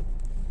മൂവ്മെന്റ് ഉണ്ട്.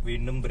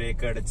 വീണ്ടും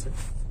ബ്രേക്ക് അടിച്ച്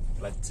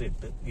ക്ലച്ച്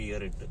ഇട്ട്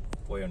ഗിയർ ഇട്ട്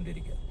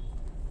പോയോണ്ടിരിക്കുക.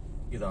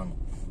 ഇതാണ്.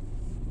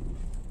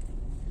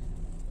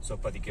 സോ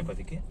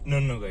പതുക്കെ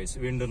നിന്നു ഗൈസ്,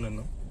 വീണ്ടും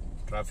നിന്നു.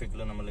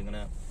 ട്രാഫിക്കിൽ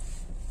നമ്മളിങ്ങനെ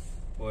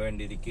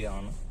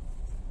പോയോണ്ടിരിക്കുകയാണ്.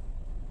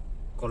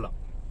 കൊള്ളാം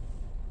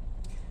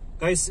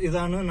ഗൈസ്.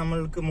 ഇതാണ്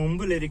നമ്മൾക്ക്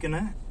മുമ്പിലിരിക്കുന്ന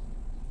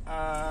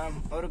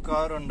ഒരു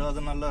കാറുണ്ട്,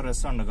 അത് നല്ല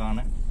രസമുണ്ട്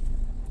കാണാൻ.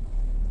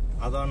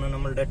 അതാണ്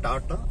നമ്മളുടെ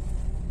ടാറ്റ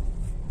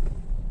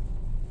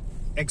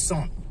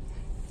എക്സോൺ.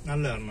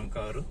 നല്ലതാണ്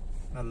കാറ്,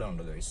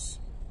 നല്ലുണ്ട് ഗൈസ്.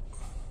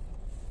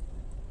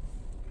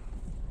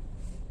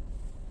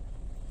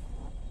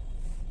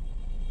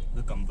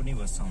 ഇത് കമ്പനി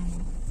ബസ്സാണ്.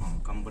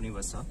 കമ്പനി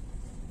ബസ്സാ.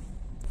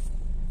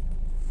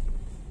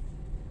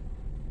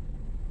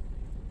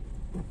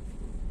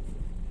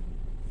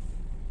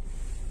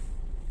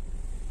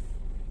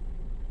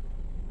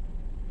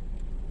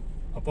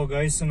 അപ്പോ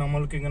ഗൈസ്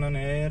നമ്മൾക്ക് ഇങ്ങനെ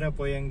നേരെ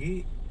പോയെങ്കിൽ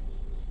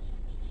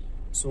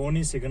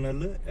സോണി സിഗ്നൽ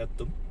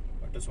എത്തും.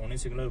 ബട്ട് സോണി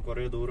സിഗ്നൽ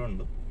കുറെ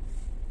ദൂരമുണ്ട്.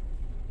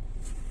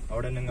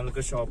 അവിടെ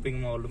നിങ്ങൾക്ക്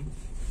ഷോപ്പിംഗ് മോളും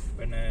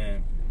പിന്നെ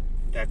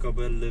ടാക്കോ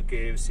ബെൽ,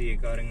 KFC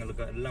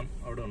കാര്യങ്ങളൊക്കെ എല്ലാം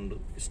അവിടെ ഉണ്ട്,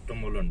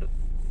 ഇഷ്ടംപോലെ ഉണ്ട്.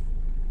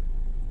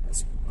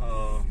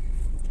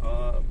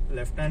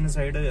 ലെഫ്റ്റ് ഹാൻഡ്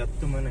സൈഡ്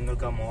എത്തുമ്പോൾ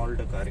നിങ്ങൾക്ക് ആ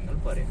മോളുടെ കാര്യങ്ങൾ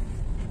പറയാം.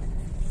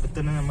 ഇപ്പൊ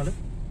തന്നെ നമ്മൾ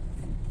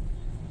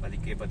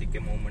പതുക്കെ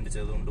മൂവ്മെന്റ്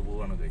ചെയ്തുകൊണ്ട്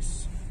പോവാണ് ഗൈസ്.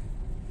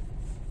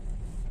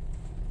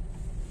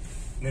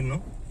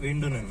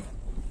 വീണ്ടും നിന്നു.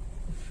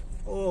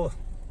 ഓ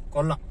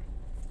കൊള്ളാം.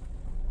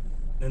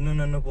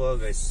 നിന്ന് പോവാ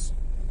ഗൈസ്.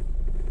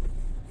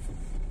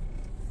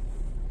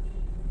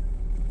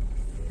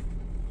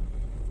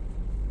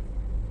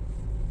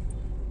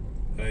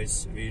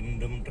 ഗൈസ്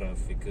വീണ്ടും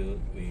ട്രാഫിക്,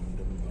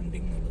 വീണ്ടും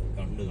വണ്ടിങ്ങൾ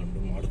കണ്ട്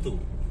മടുത്തു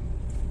പോകും.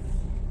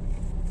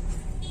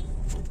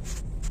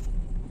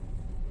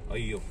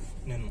 അയ്യോ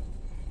നിന്നു,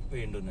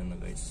 വീണ്ടും നിന്നു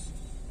ഗൈസ്.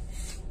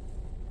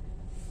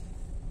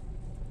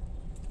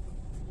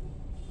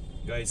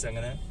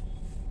 അങ്ങനെ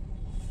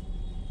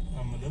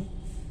നമ്മള്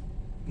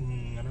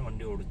ഇങ്ങനെ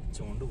വണ്ടി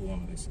ഓടിച്ചുകൊണ്ട്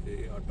പോകണം ഗൈസ്.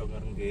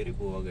 ഓട്ടോക്കാരൻ കയറി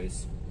പോവാ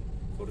ഗൈസ്.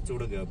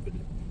 കുറച്ചുകൂടെ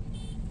ഗ്യാപ്പില്ല.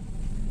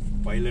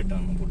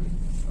 പൈലറ്റാണ് പുള്ളി,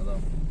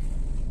 അതാണ്.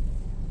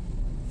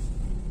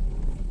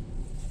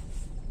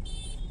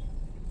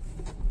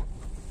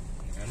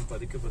 ഞാൻ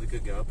പതുക്കെ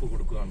ഗ്യാപ്പ്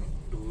കൊടുക്കുകയാണ്.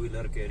 2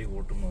 വീലർ കയറി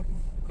ഓട്ടെന്ന് പറഞ്ഞു.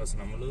 ബിക്കോസ്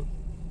നമ്മള്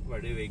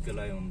വഴി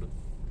വെഹിക്കലായതുകൊണ്ട്.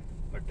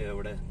 പക്ഷേ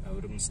അവിടെ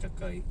അവരും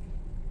സ്റ്റക്കായി.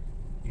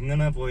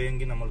 ഇങ്ങനെ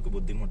പോയെങ്കിൽ നമ്മൾക്ക്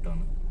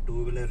ബുദ്ധിമുട്ടാണ്. 2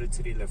 വീലർ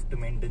ഇച്ചിരി ലെഫ്റ്റ്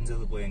മെയിൻറ്റെയിൻ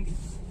ചെയ്ത് പോയെങ്കിൽ,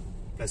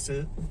 പ്ലസ്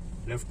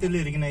ലെഫ്റ്റിൽ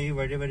ഇരിക്കുന്ന ഈ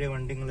വഴി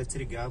വണ്ടികൾ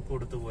ഇച്ചിരി ഗ്യാപ്പ്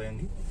കൊടുത്ത്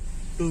പോയെങ്കിൽ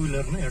 2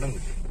 വീലറിന് ഇടം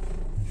കിട്ടും.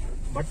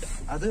 ബട്ട്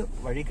അത്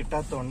വഴി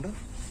കിട്ടാത്തതുകൊണ്ട്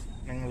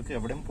ഞങ്ങൾക്ക്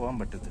എവിടെയും പോകാൻ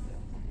പറ്റത്തില്ല.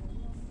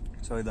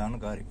 സോ ഇതാണ്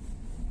കാര്യം.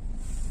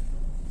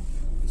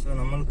 സോ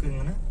നമ്മൾക്ക്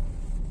ഇങ്ങനെ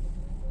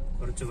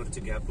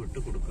കുറച്ച് ഗ്യാപ്പ് ഇട്ട്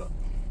കൊടുക്കുക.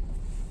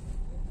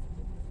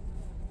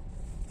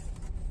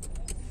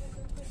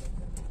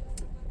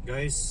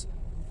 ഗൈസ്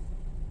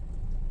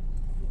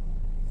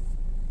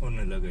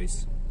ഒന്നുമില്ല ഗൈസ്,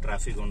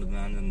 ട്രാഫിക് കൊണ്ട്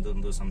ഞാൻ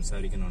എന്തോ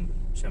സംസാരിക്കുന്നുണ്ട്,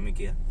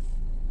 ക്ഷമിക്കുക.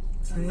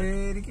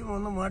 ശരിക്കും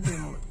ഒന്ന് മാറ്റി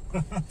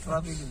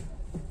ട്രാഫിക്കിൽ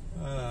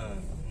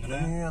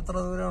എത്ര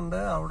ദൂരം ഉണ്ട്,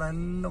 അവിടെ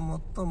എല്ലാം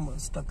മൊത്തം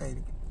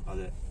സ്റ്റക്കായിരിക്കും.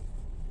 അതെ,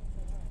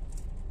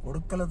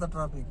 ഒടുക്കലത്തെ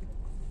ട്രാഫിക്.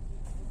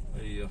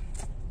 അയ്യോ,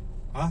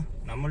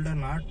 നമ്മളുടെ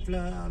നാട്ടിലെ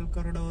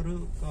ആൾക്കാരുടെ ഒരു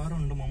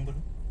കാറുണ്ട് മുമ്പിൽ,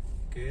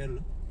 KL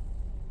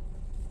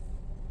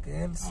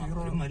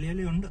 0.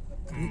 മലയാളി ഉണ്ട്,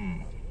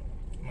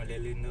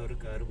 മലയാളിന്റെ ഒരു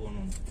കാറ്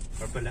പോകുന്നുണ്ട്.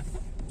 കുഴപ്പമില്ല,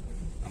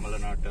 നമ്മളെ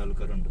നാട്ടിലെ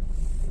ആൾക്കാരുണ്ട്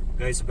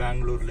ഗൈസ്.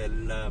 ബാംഗ്ലൂരിൽ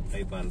എല്ലാ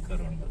ടൈപ്പ്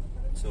ആൾക്കാരുണ്ട്.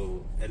 സോ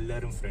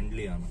എല്ലാരും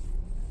ഫ്രണ്ട്ലി ആണ്,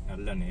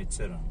 നല്ല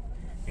നേച്ചറാണ്.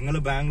 നിങ്ങൾ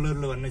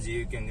ബാംഗ്ലൂരിൽ വന്ന്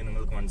ജീവിക്കുമെങ്കിൽ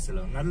നിങ്ങൾക്ക്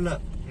മനസ്സിലാവും.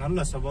 നല്ല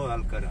സ്വഭാവ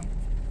ആൾക്കാരാണ്.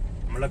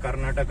 നമ്മളെ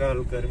കർണാടക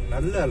ആൾക്കാരും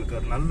നല്ല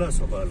ആൾക്കാർ, നല്ല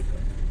സ്വഭാവ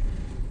ആൾക്കാർ,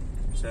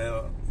 പക്ഷേ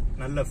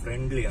നല്ല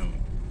ഫ്രണ്ട്ലി ആണ്.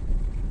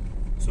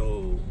 സോ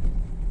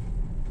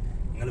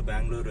നിങ്ങൾ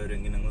ബാംഗ്ലൂർ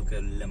വരുമെങ്കിൽ നിങ്ങൾക്ക്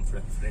എല്ലാം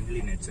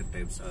ഫ്രണ്ട്ലി നേച്ചർ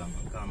ടൈപ്സ്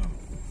ആണ് കാണണം.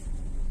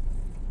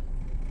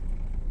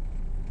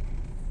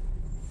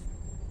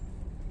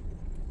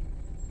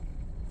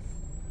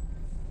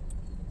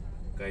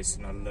 ഗൈസ്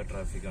നല്ല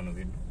ട്രാഫിക്കാണ്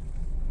വീണ്ടും.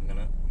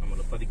 അങ്ങനെ നമ്മൾ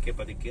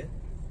പതുക്കെ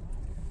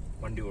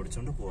വണ്ടി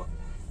ഓടിച്ചോണ്ട് പോവാം.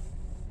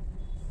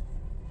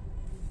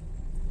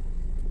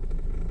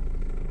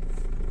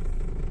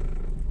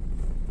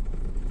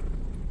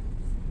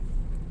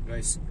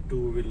 ഗൈസ് 2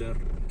 വീലർ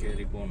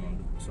കയറി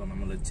പോകുന്നുണ്ട്. സോ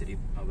നമ്മൾ ഇച്ചിരി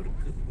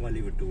അവർക്ക്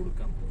വലി വിട്ട്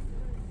കൊടുക്കാം.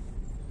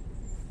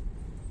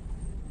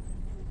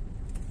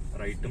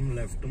 റൈറ്റും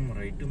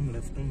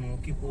ലെഫ്റ്റും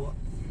നോക്കി പോവാം.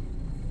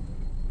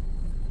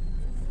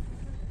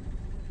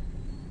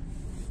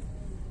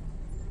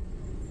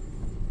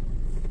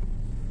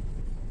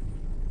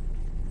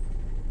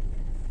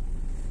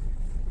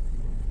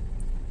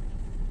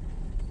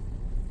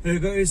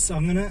 ഗൈസ്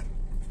അങ്ങനെ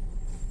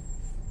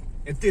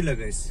എത്തിയില്ല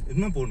ഗൈസ്,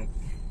 ഇന്ന് പോണു.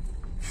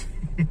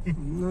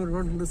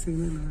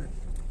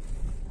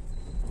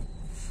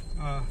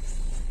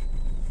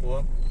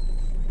 പോവാം,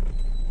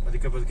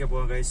 പതുക്കെ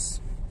പോവാം ഗൈസ്.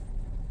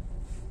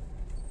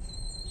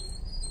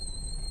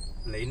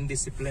 ലൈൻ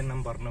ഡിസിപ്ലിൻ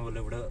ഞാൻ പറഞ്ഞ പോലെ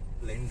ഇവിടെ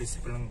ലൈൻ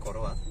ഡിസിപ്ലിൻ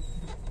കുറവാ.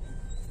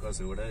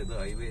 ബിക്കോസ് ഇവിടെ ഇത്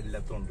ഹൈവേ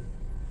ഇല്ലാത്തതുകൊണ്ട്.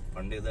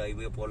 പണ്ട് ഇത്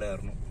ഹൈവേ പോലെ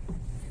ആയിരുന്നു,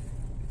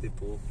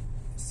 ഇതിപ്പോ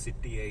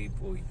സിറ്റി ആയി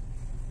പോയി.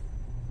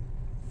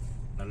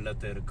 നല്ല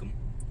തിരക്കും.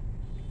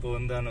 ഇപ്പോൾ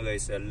എന്താണ്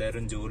ഗൈസ്,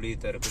 എല്ലാവരും ജോലി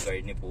തിരക്ക്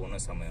കഴിഞ്ഞ് പോകുന്ന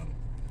സമയമാണ്.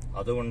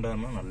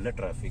 അതുകൊണ്ടാണ് നല്ല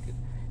ട്രാഫിക്.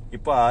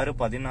 ഇപ്പോൾ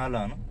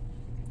 6:14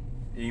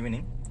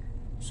 ഈവനിങ്.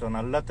 സോ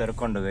നല്ല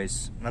തിരക്കുണ്ട്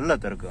ഗൈസ്, നല്ല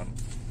തിരക്കാണ്.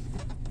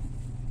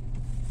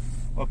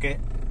 ഓക്കെ,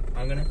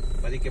 അങ്ങനെ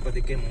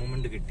പതുക്കെ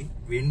മൂവ്മെന്റ് കിട്ടി.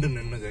 വീണ്ടും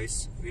നിന്ന്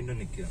ഗൈസ്, വീണ്ടും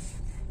നിൽക്കുക.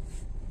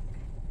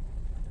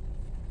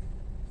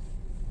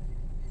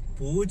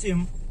 0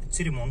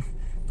 ഇച്ചിരി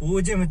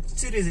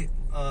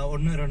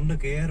 1 2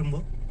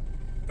 കയറുമ്പോൾ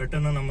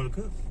പെട്ടെന്ന്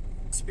നമ്മൾക്ക്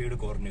സ്പീഡ്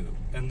കുറഞ്ഞു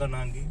വരും.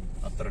 എന്താണെങ്കിൽ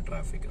അത്ര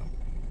ട്രാഫിക്കാണ്.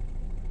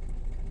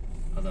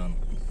 അതാണ്,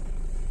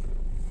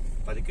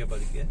 പതുക്കെ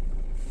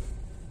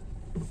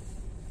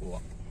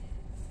പോവാം.